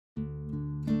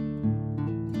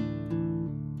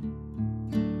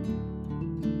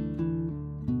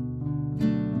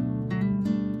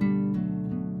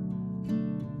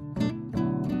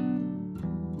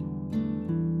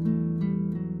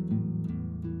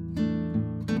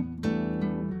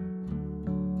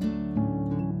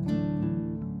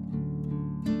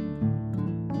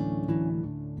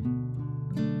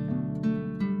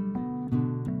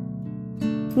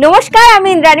নমস্কার, আমি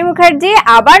ইন্দ্রাণী মুখার্জি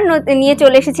আবার নিয়ে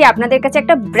চলে এসেছি আপনাদের কাছে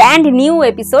একটা ব্র্যান্ড নিউ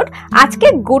এপিসোড। আজকে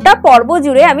গোটা পর্ব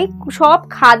জুড়ে আমি সব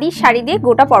খাদি শাড়ি দিয়ে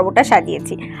গোটা পর্বটা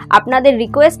সাজিয়েছি। আপনাদের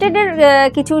রিকোয়েস্টেডের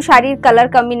কিছু শাড়ির কালার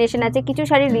কম্বিনেশন আছে, কিছু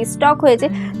শাড়ির রিস্টক হয়েছে।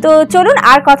 তো চলুন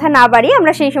আর কথা না বাড়িয়ে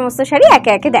আমরা সেই সমস্ত শাড়ি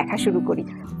একে একে দেখা শুরু করি।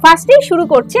 ফার্স্টেই শুরু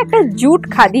করছি একটা জুট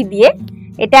খাদি দিয়ে।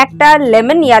 এটা একটা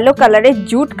লেমন ইয়েলো কালারের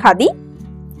জুট খাদি।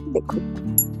 দেখুন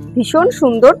ভীষণ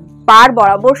সুন্দর, পার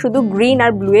বরাবর শুধু গ্রিন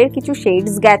আর ব্লু এর কিছু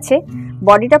শেডস গেছে।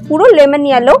 বডিটা পুরো lemon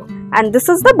yellow and this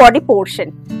is the body portion.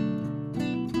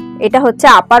 এটা হচ্ছে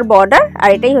আপার বর্ডার আর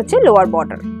এটাই হচ্ছে lower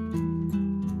border.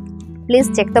 Please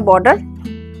check the border.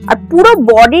 আর পুরো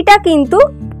বডিটা কিন্তু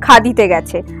খাদিতে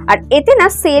গেছে। আর এতে না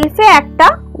সেলফে একটা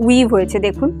উইভ হয়েছে,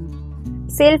 দেখুন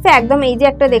সেলফে একদম এই যে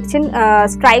একটা দেখছেন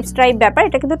স্ট্রাইপ স্ট্রাইপ ব্যাপার,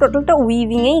 এটা কিন্তু টোটালটা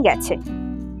উইভিং এই গেছে।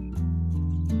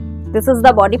 This is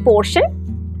the body portion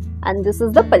and this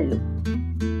is the pallu.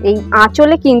 এই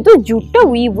আঁচলে কিন্তু জুটটা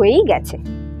উইভ হয়েই গেছে।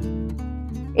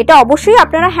 এটা অবশ্যই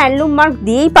আপনারা হ্যান্ডলুম মার্ক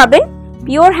দিয়েই পাবেন।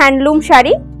 পিওর হ্যান্ডলুম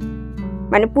শাড়ি,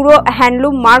 মানে পুরো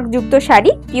হ্যান্ডলুম মার্ক যুক্ত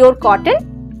sari, pure cotton.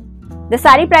 The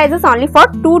saree price is only for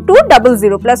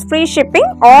 2200 plus free shipping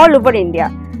all over India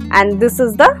and this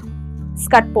is the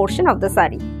skirt portion of the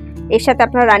saree. এর সাথে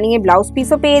আপনারা রানিং এ ব্লাউজ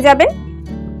পিসও পেয়ে যাবেন।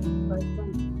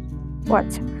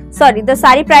 আচ্ছা sorry, the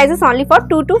saree price is only for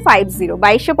 2250,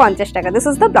 2250 টাকা। this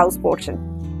is the blouse portion.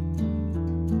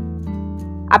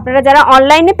 আপনারা যারা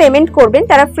অনলাইনে পেমেন্ট করবেন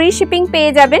তারা ফ্রি শিপিং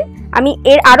পেয়ে যাবেন। আমি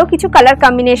এর আরো কিছু কালার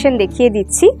কম্বিনেশন দেখিয়ে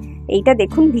দিচ্ছি। এইটা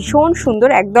দেখুন ভীষণ সুন্দর,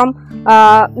 একদম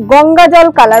গঙ্গা জল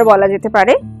কালার বলা যেতে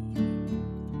পারে।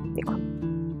 দেখুন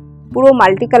পুরো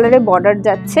মাল্টি কালারে বর্ডার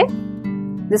যাচ্ছে।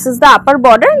 this is the upper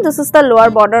border and this is the lower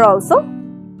border also.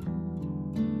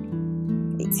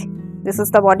 this is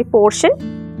the body portion.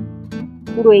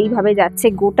 পুরো এইভাবে যাচ্ছে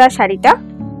গোটা শাড়িটা,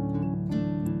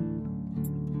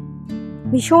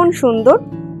 ভীষণ সুন্দর।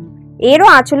 এরও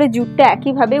আঁচলে জুটটা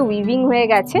একইভাবে উইভিং হয়ে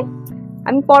গেছে।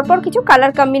 আমি পরপর কিছু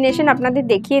কালার কম্বিনেশন আপনাদের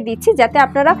দেখিয়ে দিচ্ছি যাতে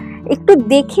আপনারা একটু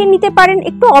দেখে নিতে পারেন,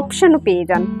 একটু অপশনও পেয়ে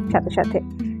যান সাথে সাথে।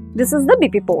 This is the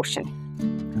BP portion.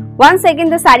 Once again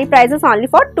the saree price is only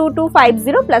for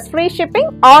 2250 plus free shipping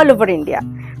all over India.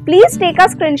 Please take a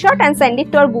screenshot and send it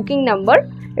to our booking number.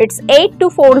 It's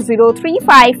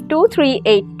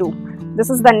 8240352382. This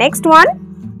is the next one.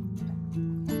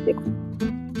 দেখুন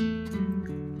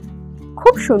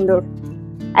খুব সুন্দর,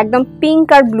 একদম pink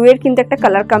আর blue এর কিন্তু একটা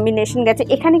colour combination গেছে।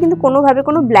 এখানে কিন্তু কোনোভাবে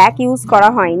কোনো ব্ল্যাক ইউজ করা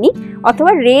হয়নি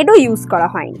অথবা রেডও ইউজ করা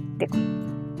হয়নি। দেখুন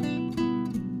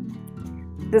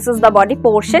this is the body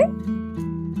portion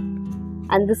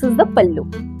and this is the pallu.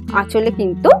 আঁচলে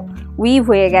কিন্তু উইভ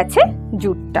হয়ে গেছে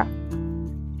জুটটা।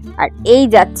 আর এই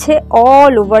যাচ্ছে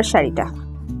অল ওভার শাড়িটা,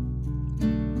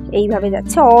 এইভাবে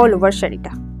যাচ্ছে অল ওভার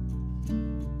শাড়িটা।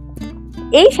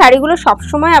 এই শাড়িগুলো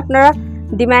সবসময় আপনারা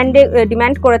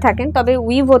ডিমান্ড করে থাকেন, তবে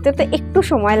উইভ হতে তো একটু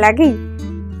সময় লাগেই,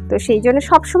 তো সেই জন্য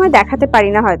সবসময় দেখাতে পারি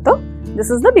না হয়তো। This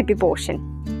is the BP portion.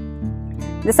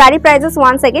 The সারি price is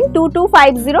once again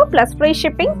 2250 plus free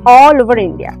shipping all over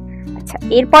India. আচ্ছা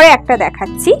এরপরে একটা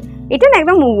দেখাচ্ছি, এটা না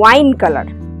একদম wine colour.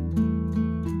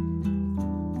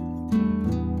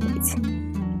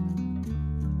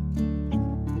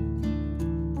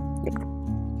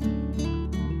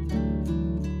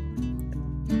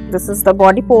 This is the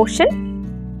body portion.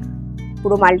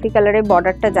 পুরো মাল্টি কালারের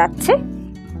বর্ডারটা যাচ্ছে।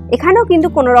 এখানেও কিন্তু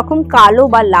কোনো রকম কালো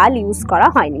বা লাল ইউজ করা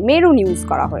হয়নি, মেরুন ইউজ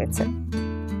করা হয়েছে।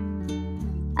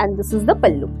 and this is the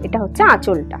pallu. এটা হচ্ছে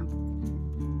আঁচলটা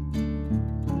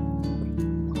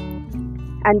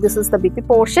and this is the BP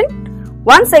portion.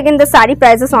 Once again the saree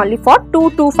price is only for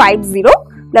 2250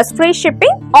 plus free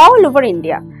shipping all over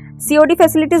India. COD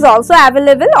facility is also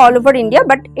available all over India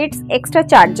but it's extra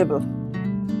chargeable.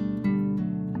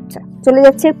 চলে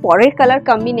যাচ্ছে পরের colour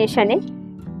কম্বিনেশনে।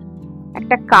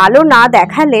 একটা কালো না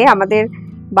দেখালে আমাদের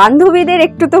বান্ধবীদের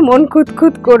একটু তো মন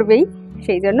খুঁতখুত করবেই,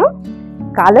 সেই জন্য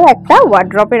কালো একটা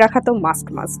ওয়ার্ড্রপে রাখা তো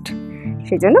মাস্ট।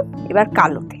 সেই জন্য এবার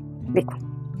কালোতে দেখুন।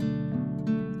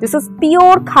 This is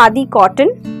pure khadi cotton,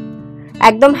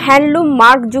 একদম হ্যান্ডলুম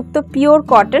মার্ক যুক্ত পিওর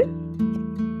কটন।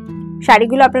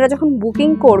 শাড়িগুলো আপনারা যখন বুকিং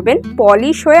করবেন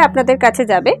পলিশ হয়ে আপনাদের কাছে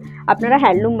যাবে, আপনারা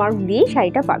হ্যান্ডলুম মার্ক দিয়েই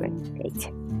শাড়িটা পাবেন। এই যে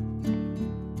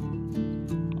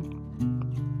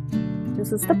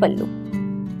this is the pallu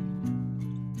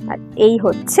আর এই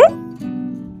হচ্ছে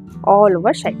অল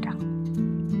ওভার শাড়িটা।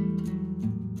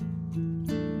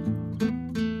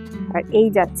 আর এই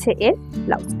যাচ্ছে এর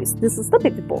blouse piece. This is the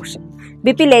BP portion.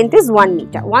 BP length is 1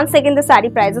 metre. Once again the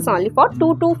saree price is only for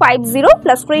 2250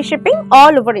 plus free shipping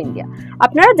all over India.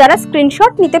 আপনারা যারা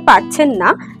screenshot নিতে পারছেন না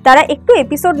তারা একটু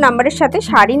এপিসোড নাম্বারের সাথে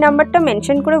শাড়ি নাম্বারটা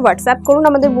মেনশন করে হোয়াটসঅ্যাপ করুন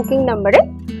আমাদের বুকিং নাম্বারে,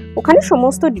 ওখানে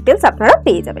সমস্ত ডিটেলস আপনারা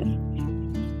পেয়ে যাবেন।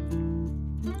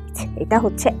 এটা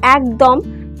হচ্ছে একদম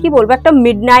কি বলবো একটা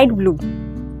midnight blue.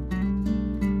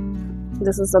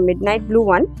 This is the midnight blue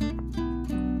one,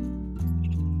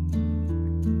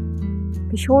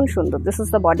 ভীষণ সুন্দর। This is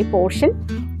the body portion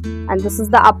and this is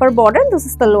the upper border, this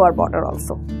is the lower border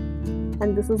also, and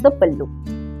this is the pallu.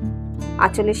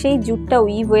 আঁচলে সেই জুটটা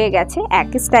উইভ হয়ে গেছে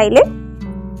একই স্টাইলে।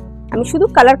 আমি শুধু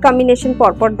কালার কম্বিনেশন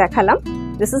পরপর দেখালাম।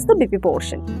 This is the BP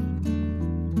portion,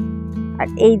 আর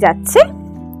এই যাচ্ছে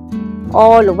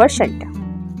অল ওভার শাড়িটা।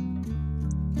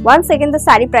 Once again the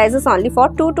saree price is only for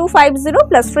 2250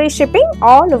 plus free shipping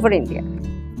all over India.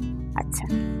 আচ্ছা,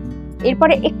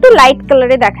 এরপরে একটু লাইট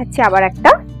কালারে দেখাচ্ছি আবার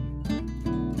একটা।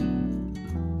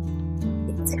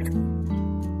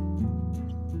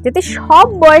 যাতে সব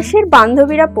বয়সের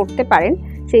বান্ধবীরা পড়তে পারেন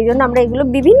সেই জন্য আমরা এগুলো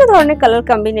বিভিন্ন ধরনের কালার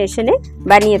কম্বিনেশনে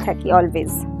বানিয়ে থাকি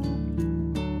always.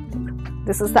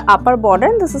 This is the upper border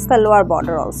and this is the lower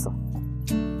border also,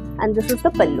 and this is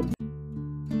the pallu.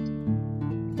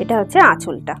 এটা হচ্ছে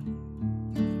আঁচলটা।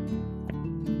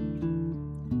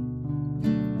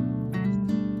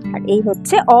 আর এই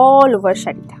হচ্ছে অল ওভার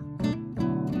শাড়িটা,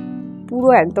 পুরো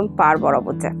একদম পার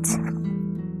বরাবর যাচ্ছে।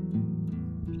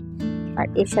 আর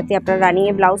এর সাথে আপনারা রানিং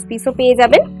এ ব্লাউজ পিসও পেয়ে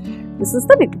যাবেন। This is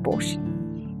the BP portion.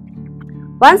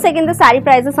 Once again the saree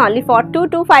price is only for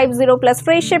 2250 plus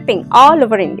free shipping all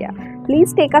over India. Please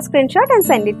take a screenshot and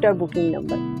send it to our booking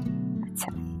number. আচ্ছা,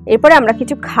 এরপরে আমরা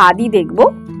কিছু খাদি দেখব।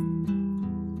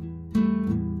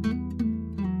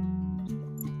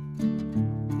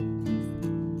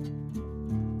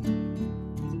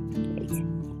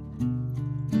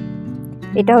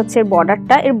 এটা হচ্ছে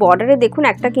বর্ডারটা। এর বর্ডারে দেখুন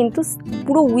একটা কিন্তু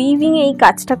পুরো উইভিং এই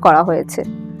কাজটা করা হয়েছে,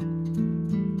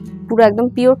 পুরো একদম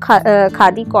পিওর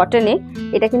খাদি কটনে।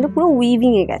 এটা কিন্তু পুরো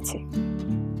উইভিং এ গেছে,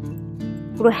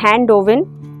 পুরো হ্যান্ড ওভেন।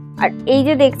 আর এই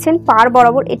যে দেখছেন পার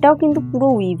বরাবর, এটাও কিন্তু পুরো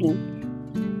উইভিং।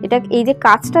 এটা এই যে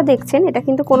কাজটা দেখছেন এটা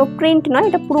কিন্তু কোনো প্রিন্ট নয়,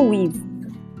 এটা পুরো উইভ।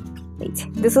 এই যে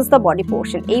this is the body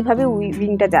portion, এইভাবে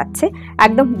উইভিংটা যাচ্ছে।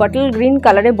 একদম বটল গ্রিন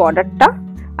কালারে বর্ডারটা,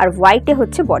 আর হোয়াইটে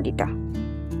হচ্ছে বডিটা।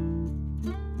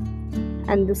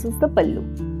 and this is the pallu.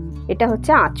 এটা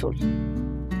হচ্ছে আঁচল।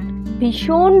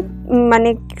 ভীষণ মানে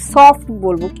সফট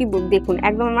বলবো, কি দেখুন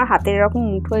একদম আমার হাতের এরকম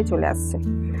মুঠো হয়ে চলে আসছে।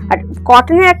 আর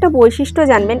কটনের একটা বৈশিষ্ট্য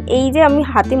জানবেন, এই যে আমি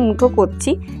হাতে মুঠো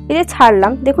করছি, এই যে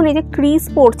ছাড়লাম দেখুন এই যে ক্রিজ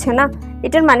পড়ছে না,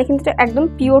 এটার মানে কিন্তু একদম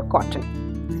পিওর কটন।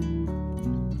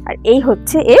 আর এই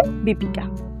হচ্ছে এর বিপিটা।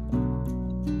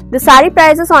 The saree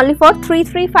price is only for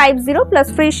 3350 plus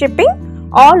free shipping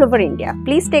all over India.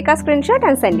 Please take a screenshot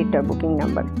and send it to our booking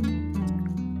number.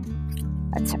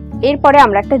 আচ্ছা, এরপরে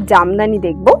আমরা একটা জামদানি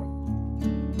দেখব।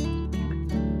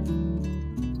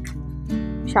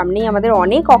 সামনেই আমাদের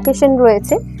অনেক অকেশন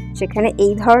রয়েছে, সেখানে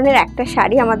এই ধরনের একটা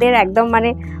শাড়ি আমাদের একদম মানে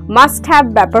মাস্ট হ্যাভ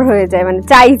ব্যাপার হয়ে যায়, মানে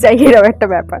চাই এরকম একটা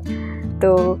ব্যাপার। তো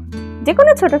যে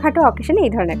কোনো ছোটখাটো অকেশনে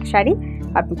এই ধরনের একটা শাড়ি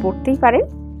আপনি পরতেই পারেন,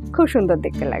 খুব সুন্দর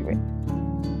দেখতে লাগবে।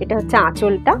 এটা হচ্ছে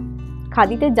আঁচলটা,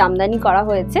 খাদিতে জামদানি করা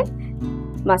হয়েছে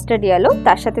মাস্টার্ড ইয়েলো,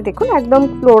 তার সাথে দেখুন একদম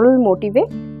ফ্লোরাল মোটিভে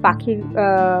পাখির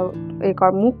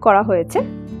মুখ করা হয়েছে।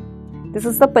 This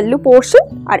is the pallu portion,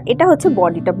 আর এটা হচ্ছে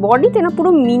বডিটা। বডিতে না পুরো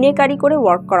মিনেকারি করে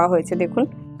ওয়ার্ক করা হয়েছে। দেখুন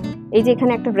এই যে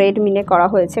এখানে একটা রেড মিনে করা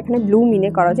হয়েছে, এখানে ব্লু মিনে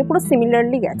করা হয়েছে, পুরো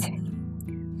সিমিলারলি গেছে।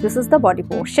 This is the body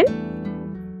portion,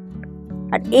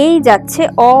 আর এই যাচ্ছে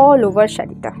অল ওভার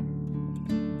শাড়িটা।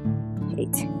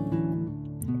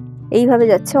 এইভাবে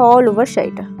যাচ্ছে অল ওভার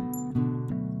শাড়িটা।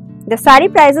 The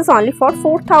saree price is only for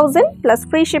 4000 plus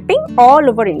free shipping all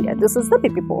over India. This is the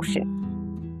PP portion.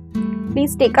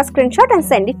 Please take a screenshot and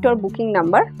send it to our booking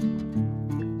number.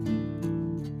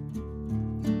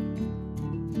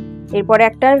 এরপরে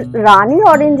একটা রানী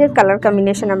অরেঞ্জের colour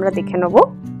combination আমরা দেখে নেব।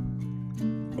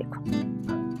 দেখুন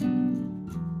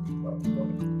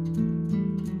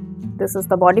this is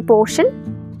the body portion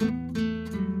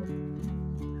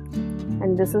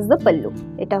and this is the pallu.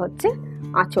 এটা হচ্ছে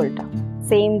আঁচলটা,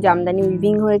 সেম জামদানি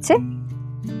উইভিং হয়েছে।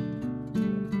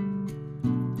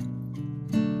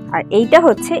 আর এইটা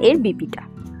হচ্ছে এর বিপিটা।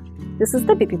 This is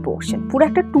the BP portion, পুরো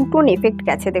একটা টু টোন এফেক্ট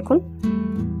গেছে দেখুন।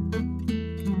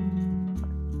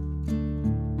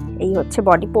 এই হচ্ছে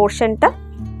বডি পোর্শনটা,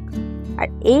 আর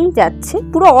এই যাচ্ছে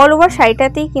পুরো অল ওভার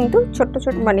শাড়িটাতেই কিন্তু ছোট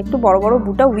ছোট মানে একটু বড় বড়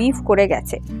বুটা উইভ করে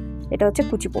গেছে। এটা হচ্ছে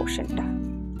কুচি পোর্শনটা।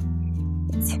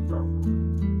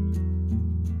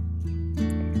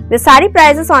 The saree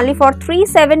price is only for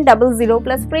 3700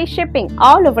 plus free shipping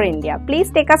all over India. Please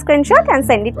take a screenshot and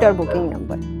send it to our booking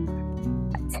number.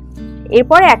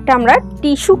 এরপরে একটা আমরা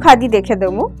টিস্যু খাদি দেখে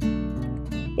দেবো।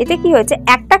 এতে কি হয়েছে,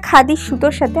 একটা খাদি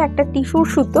সুতোর সাথে একটা টিস্যুর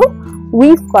সুতো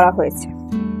উইভ করা হয়েছে।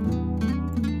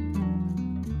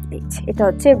 এটা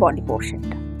হচ্ছে বডি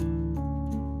পোর্শনটা,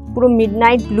 পুরো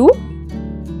মিডনাইট ব্লু,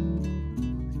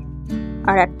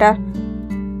 আর একটা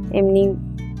এমনি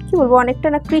কি বলবো অনেকটা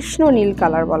না কৃষ্ণ নীল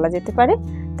কালার বলা যেতে পারে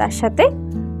তার সাথে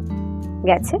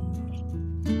গেছে।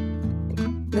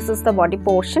 This is the body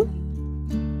portion.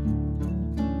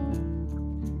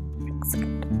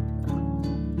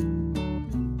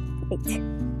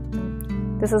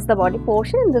 This is the body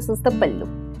portion and this is the pallu.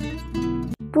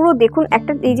 পুরো দেখুন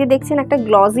একটা এই যে দেখছেন একটা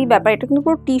গ্লসি ব্যাপার, এটা কিন্তু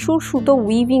পুরো টিস্যুর সুতো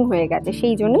উইভিং হয়ে গেছে,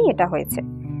 সেই জন্যই এটা হয়েছে।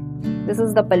 This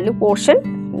is the pallu portion,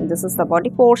 and this is the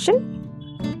body portion,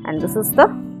 and this is the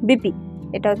BP.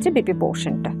 এটা হচ্ছে বিপি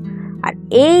পোর্শনটা। আর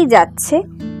এই যাচ্ছে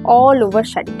অল ওভার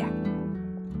শাড়িটা।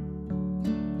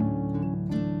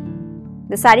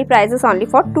 The saree price is only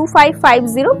for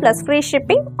 2550 plus free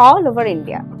shipping all over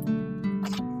India.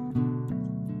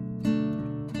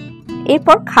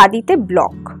 এরপর খাদিতে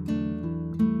block,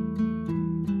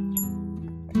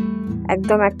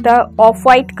 একদম একটা off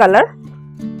white colour,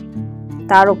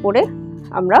 তার উপরে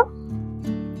আমরা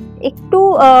একটু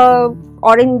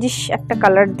অরেঞ্জিশ একটা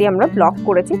কালার দিয়ে আমরা ব্লক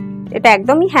করেছি। এটা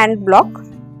একদমই hand block.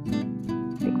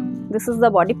 This is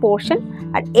the body portion.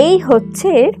 আর এই হচ্ছে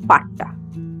এর পাটটা।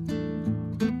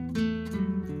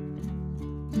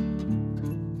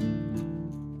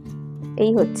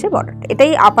 এই হচ্ছে বর্ডার,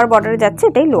 এটাই আপার বর্ডারে যাচ্ছে,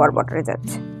 এটাই লোয়ার বর্ডারে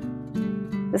যাচ্ছে।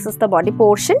 This is the body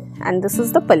portion and this is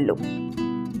the pallu.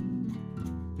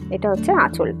 এটা হচ্ছে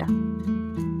আঁচলটা।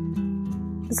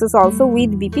 This is also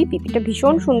with BP. বিপিটা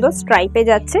ভীষণ সুন্দর স্ট্রাইপে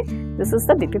যাচ্ছে। This is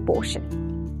the BP portion.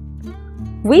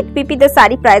 With BP the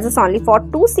সারি price is only for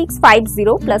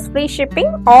 2650 plus free shipping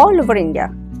all over India.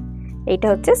 এটা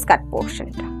হচ্ছে skirt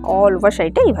পোর্শনটা, অল ওভার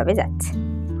শাড়িটা এইভাবে যাচ্ছে।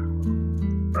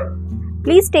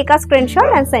 Please take a screenshot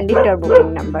and send it to your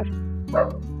booking number.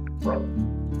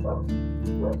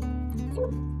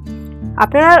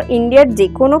 আপনারা ইন্ডিয়ার যে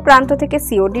কোনো প্রান্ত থেকে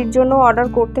সিওডির জন্য অর্ডার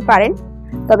করতে পারেন,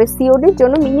 তবে সিওডির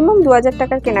জন্য মিনিমাম 2000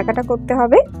 টাকার কেনাকাটা করতে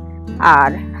হবে,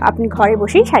 আর আপনি ঘরে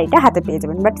বসেই শাড়িটা হাতে পেয়ে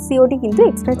যাবেন। বাট সিওডি কিন্তু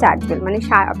এক্সট্রা চার্জেবল, মানে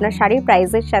আপনার শাড়ির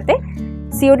প্রাইসের সাথে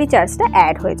সিওডি চার্জটা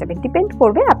অ্যাড হয়ে যাবে, ডিপেন্ড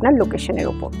করবে আপনার লোকেশনের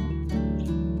উপর।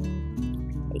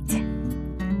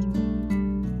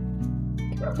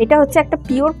 এটা হচ্ছে একটা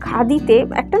পিওর খাদিতে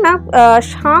একটা না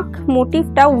শাঁখ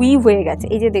মোটিভটা উইভ হয়ে গেছে।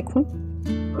 এই যে দেখুন,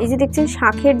 এই যে দেখছেন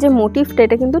শাঁখের যে মোটিভটা,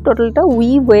 এটা কিন্তু টোটালটা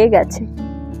উইভ হয়ে গেছে,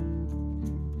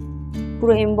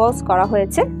 পুরো এমবস করা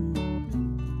হয়েছে।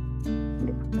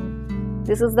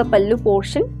 This is the pallu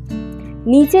portion.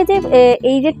 নিচে যে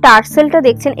এই যে টার্সেলটা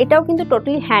দেখছেন, এটাও কিন্তু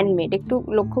টোটালি হ্যান্ডমেড, একটু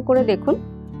লক্ষ্য করে দেখুন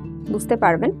বুঝতে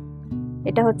পারবেন।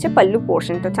 এটা হচ্ছে পাল্লু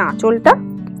পোর্শন, এটা হচ্ছে আঁচলটা।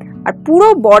 আর পুরো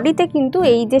বডিতে কিন্তু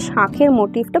এই যে শাঁখের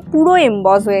মোটিভটা পুরো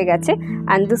এমবস হয়ে গেছে।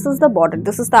 And this is the border,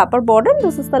 this is the upper border,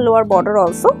 this is the lower border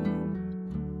also.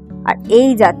 আর এই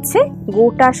যাচ্ছে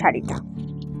গোটা শাড়িটা।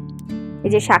 এই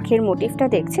যে শাঁখের মোটিভটা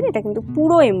দেখছেন, এটা কিন্তু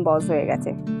পুরো এমবস হয়ে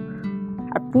গেছে।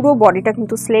 আর পুরো বডিটা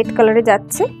কিন্তু স্লেট কালারে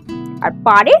যাচ্ছে। আর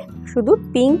পাড়ে শুধু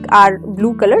পিঙ্ক আর ব্লু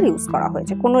কালার ইউজ করা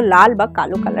হয়েছে, কোনো লাল বা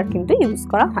কালো কালার কিন্তু ইউজ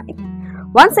করা হয়নি।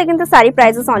 Once again, the saree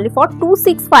price is only for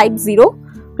 2650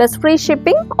 plus free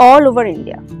shipping all over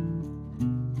India.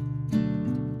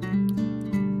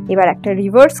 এবার একটা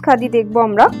রিভার্স খাদি দেখবো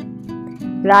আমরা,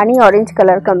 রানী অরেঞ্জ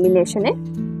কালার কম্বিনেশনে।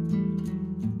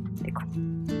 দেখুন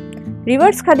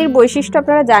রিভার্স খাদির বৈশিষ্ট্য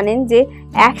আপনারা জানেন যে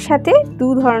একসাথে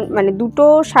দুটো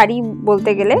শাড়ি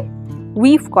বলতে গেলে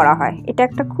উইভ করা হয়। এটা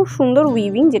একটা খুব সুন্দর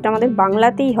উইভিং, যেটা আমাদের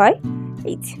বাংলাতেই হয়।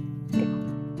 এই যে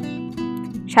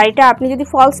শাড়িটা আপনি যদি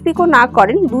ফলস পিকও না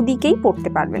করেন, দুদিকেই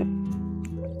পরতে পারবেন।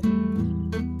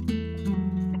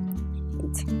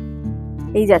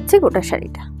 এই যাচ্ছে গোটা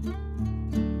শাড়িটা।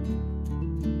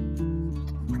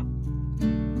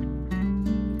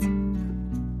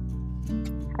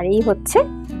 আর এই হচ্ছে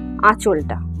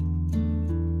আঁচলটা,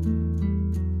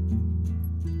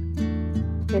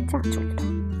 আঁচলটা।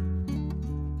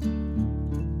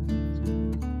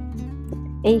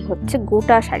 এই হচ্ছে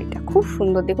গোটা শাড়িটা, খুব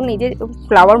সুন্দর। দেখুন এই যে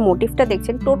ফ্লাওয়ার মোটিভটা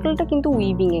দেখছেন, টোটালটা কিন্তু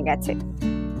উইভিং এ গেছে।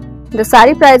 The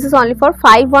saree price is only for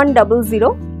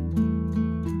 5100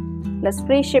 plus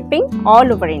free shipping all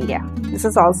over India. This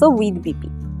is also with BP.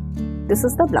 This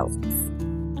is the blouse piece.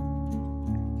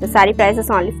 The saree price is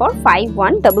only for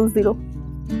 5100.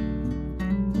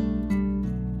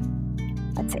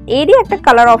 আচ্ছা, এরই একটা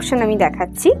কালার অপশন আমি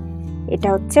দেখাচ্ছি। এটা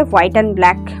হচ্ছে white and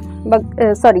black, বা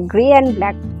sorry grey and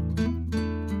black.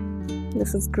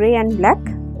 This is grey and black.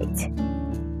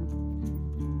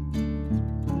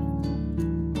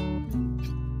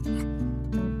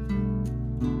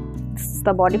 This is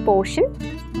the body portion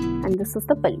and this is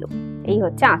the pallu. এই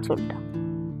হচ্ছে আঁচলটা।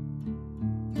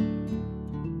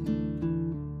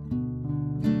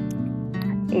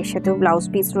 এর সাথেও ব্লাউজ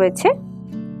পিস রয়েছে।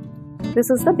 This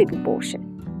is the baby portion.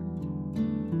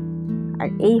 আর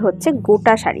এই হচ্ছে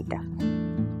গোটা শাড়িটা।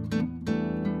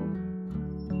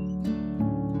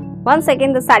 Once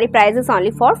again, the saree price is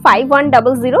only for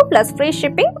 5100 plus free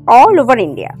shipping all over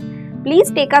India.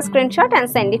 Please take a screenshot and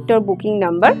send it to your booking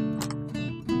number.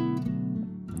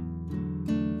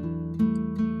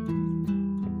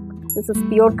 This is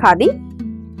pure Khadi.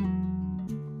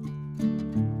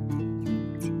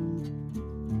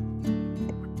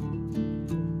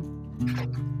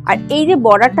 আর এই যে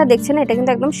বর্ডারটা দেখছেন এটা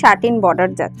কিন্তু একদম শার্টিন বর্ডার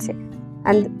যাচ্ছে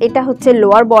and এটা হচ্ছে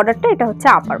লোয়ার বর্ডারটা, এটা হচ্ছে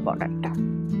আপার বর্ডারটা।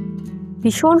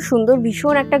 ভীষণ সুন্দর,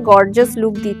 ভীষণ একটা গর্জিয়াস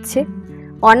লুক দিচ্ছে।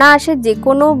 অনায়াসে যে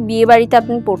কোনো বিয়ে বাড়িতে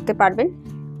আপনি পরতে পারবেন।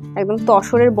 একদম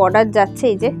তসরের বর্ডার যাচ্ছে,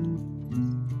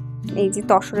 এই যে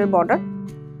তসরের বর্ডার।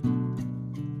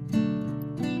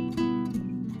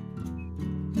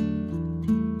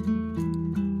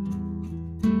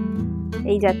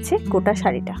 এই যাচ্ছে গোটা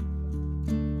শাড়িটা।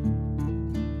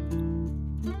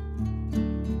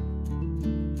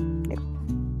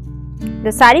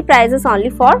 The saree price is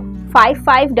only for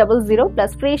 5500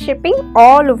 plus free shipping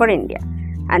all over India,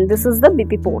 and this is the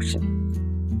BP portion.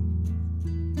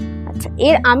 আচ্ছা,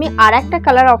 এর আমি আরেকটা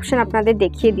কালার অপশন আপনাদের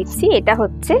দেখিয়ে দিচ্ছি। এটা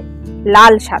হচ্ছে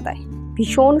লাল সাদায়,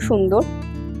 ভীষণ সুন্দর।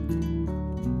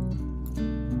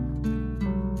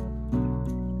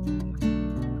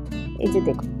 এই যে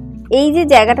দেখুন, এই যে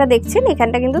জায়গাটা দেখছেন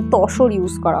এখানটা কিন্তু তসর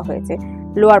ইউজ করা হয়েছে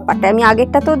লোয়ার পার্টে। আমি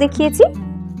আগেরটাতেও দেখিয়েছি,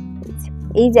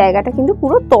 এই জায়গাটা কিন্তু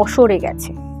পুরো তসরে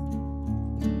গেছে।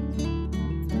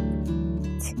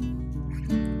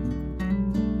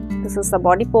 This is the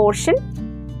body portion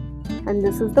and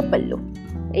this is the pallu.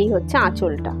 এই হচ্ছে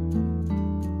আঁচলটা।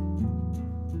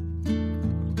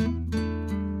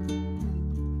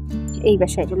 এই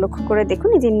বিষয়টা লক্ষ্য করে দেখুন,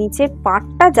 এই যে নিচের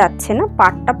পাটটা যাচ্ছে না,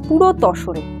 পাটটা পুরো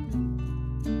তসরে।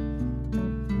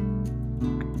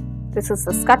 This is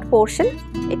the skirt portion.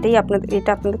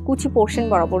 এটা আপনাদের কুচি পোর্শন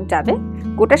বরাবর যাবে।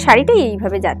 গোটা শাড়িটাই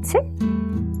এইভাবে যাচ্ছে।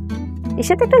 এর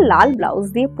সাথে একটা লাল ব্লাউজ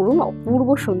দিয়ে পুরো অপূর্ব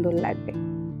সুন্দর লাগবে।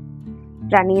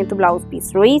 রানিং এ তো ব্লাউজ পিস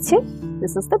রয়েছে।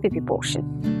 This is the PP portion.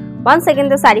 Once again,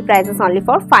 the saree price is only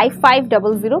for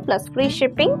 5500 plus free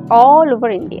shipping all over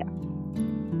India.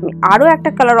 আমি আরো একটা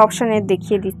কালার অপশনে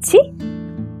দেখিয়ে দিচ্ছি।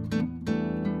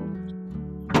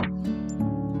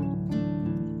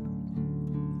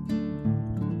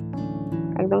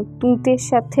 একদম তুঁতের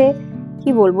সাথে কি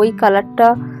বলবো, এই কালারটা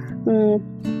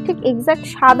ঠিক এক্সাক্ট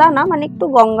সাদা না, মানে একটু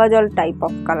গঙ্গা জল টাইপ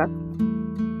অফ কালার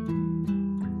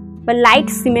বা লাইট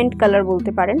সিমেন্ট কালার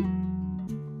বলতে পারেন।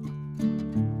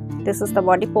 This is the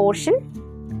body portion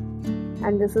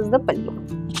and this is the pallu.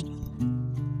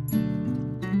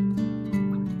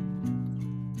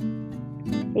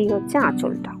 এই হচ্ছে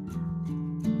আঁচলটা।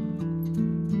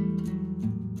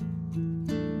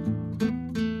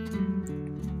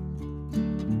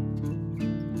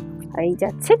 এই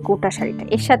যাচ্ছে গোটা শাড়িটা।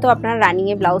 এর সাথেও আপনারা রানিং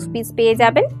এ ব্লাউজ পিস পেয়ে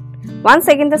যাবেন। Once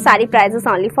again, the saree price is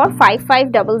only for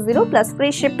 5500 plus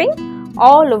free shipping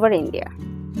all over India.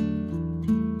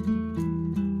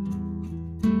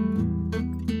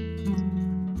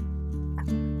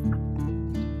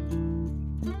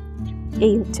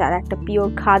 এই হচ্ছে আর একটা পিওর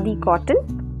খাদি কটন।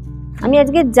 আমি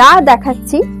আজকে যা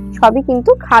দেখাচ্ছি সবই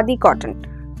কিন্তু খাদি কটন,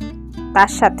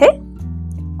 তার সাথে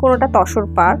কোনোটা তসর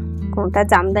পাড়, কোনোটা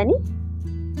জামদানি।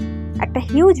 একটা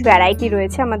হিউজ ভ্যারাইটি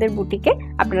রয়েছে আমাদের বুটিকে,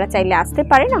 আপনারা চাইলে আসতে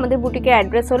পারেন। আমাদের বুটিকের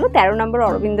অ্যাড্রেস হলো 13 নম্বর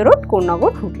Aurobindo road,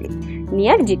 Konnagar, Hooghly,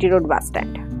 near GT road bus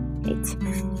stand.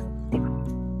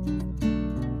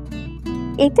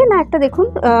 এইটা না একটা দেখুন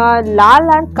লাল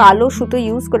আর কালো সুতো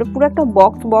ইউজ করে পুরো একটা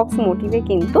বক্স বক্স মোটিভে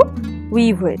কিন্তু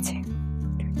উইভ হয়েছে।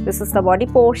 This is the body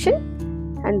portion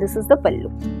and this is the pallu.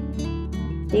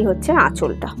 এই হচ্ছে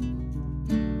আঁচলটা।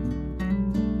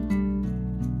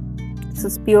 This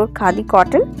is pure khadi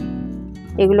cotton.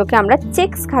 এগুলোকে আমরা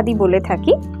চেকস খাদি বলে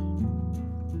থাকি।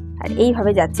 আর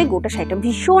এইভাবে যাচ্ছে গোটা শাড়িটা।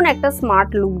 ভীষণ একটা স্মার্ট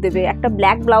লুক দেবে। একটা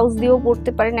ব্ল্যাক ব্লাউজ দিয়েও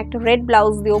পরতে পারেন, একটা রেড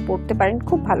ব্লাউজ দিয়েও পরতে পারেন,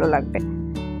 খুব ভালো লাগবে।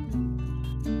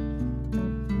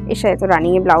 এর সাথে তো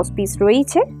রানিং এ ব্লাউজ পিস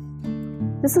রয়েছে।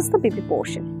 This is the PP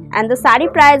portion and the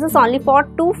saree price is only for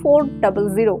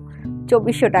 2400,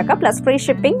 2400 টাকা plus free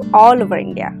shipping all over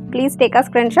India. Please take a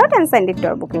screenshot and send it to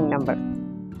our booking number.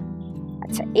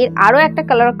 আচ্ছা, এর আরো একটা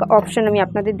colour option আমি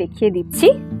আপনাদের দেখিয়ে দিচ্ছি।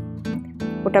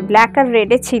 ওটা ব্ল্যাক আর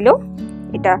রেডে ছিল,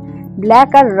 এটা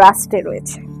ব্ল্যাক আর রাস্টে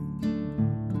রয়েছে।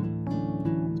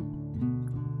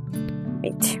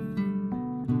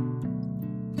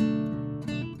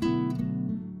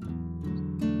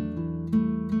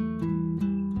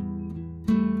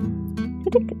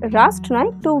 রাস্ট নয়,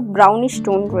 একটু ব্রাউনিশ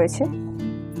টোন রয়েছে।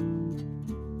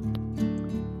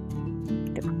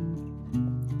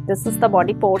 This is the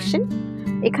body portion.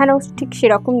 এখানেও ঠিক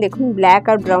সেরকম দেখুন ব্ল্যাক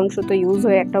আর ব্রাউন সুতো ইউজ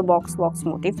হয়ে একটা বক্স বক্স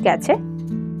মোটিভ গেছে।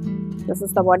 This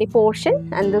is the body portion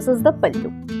and this is the pallu.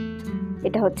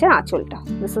 এটা হচ্ছে আঁচলটা।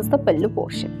 This is the pallu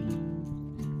portion.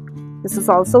 This is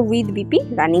also with BP,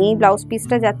 running এই ব্লাউজ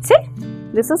পিসটা যাচ্ছে।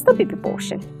 This is the BP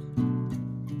portion.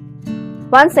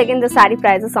 Once again, the saree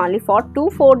price is only for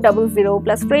 2400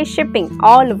 plus free shipping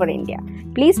all over India.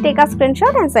 Please take a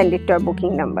screenshot and send it to our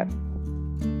booking number.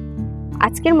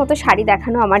 আজকের মতো শাড়ি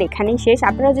দেখানো আমার এখানেই শেষ।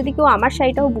 আপনারা যদি কেউ আমার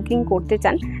শাড়িটাও বুকিং করতে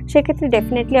চান সেক্ষেত্রে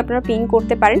ডেফিনেটলি আপনারা পিং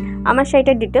করতে পারেন। আমার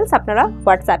শাড়িটার ডিটেলস আপনারা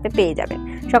হোয়াটসঅ্যাপে পেয়ে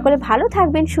যাবেন। সকলে ভালো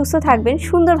থাকবেন, সুস্থ থাকবেন,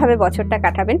 সুন্দরভাবে বছরটা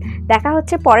কাটাবেন। দেখা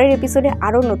হচ্ছে পরের এপিসোডে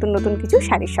আরও নতুন নতুন কিছু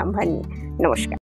শাড়ির সম্ভার নিয়ে। নমস্কার।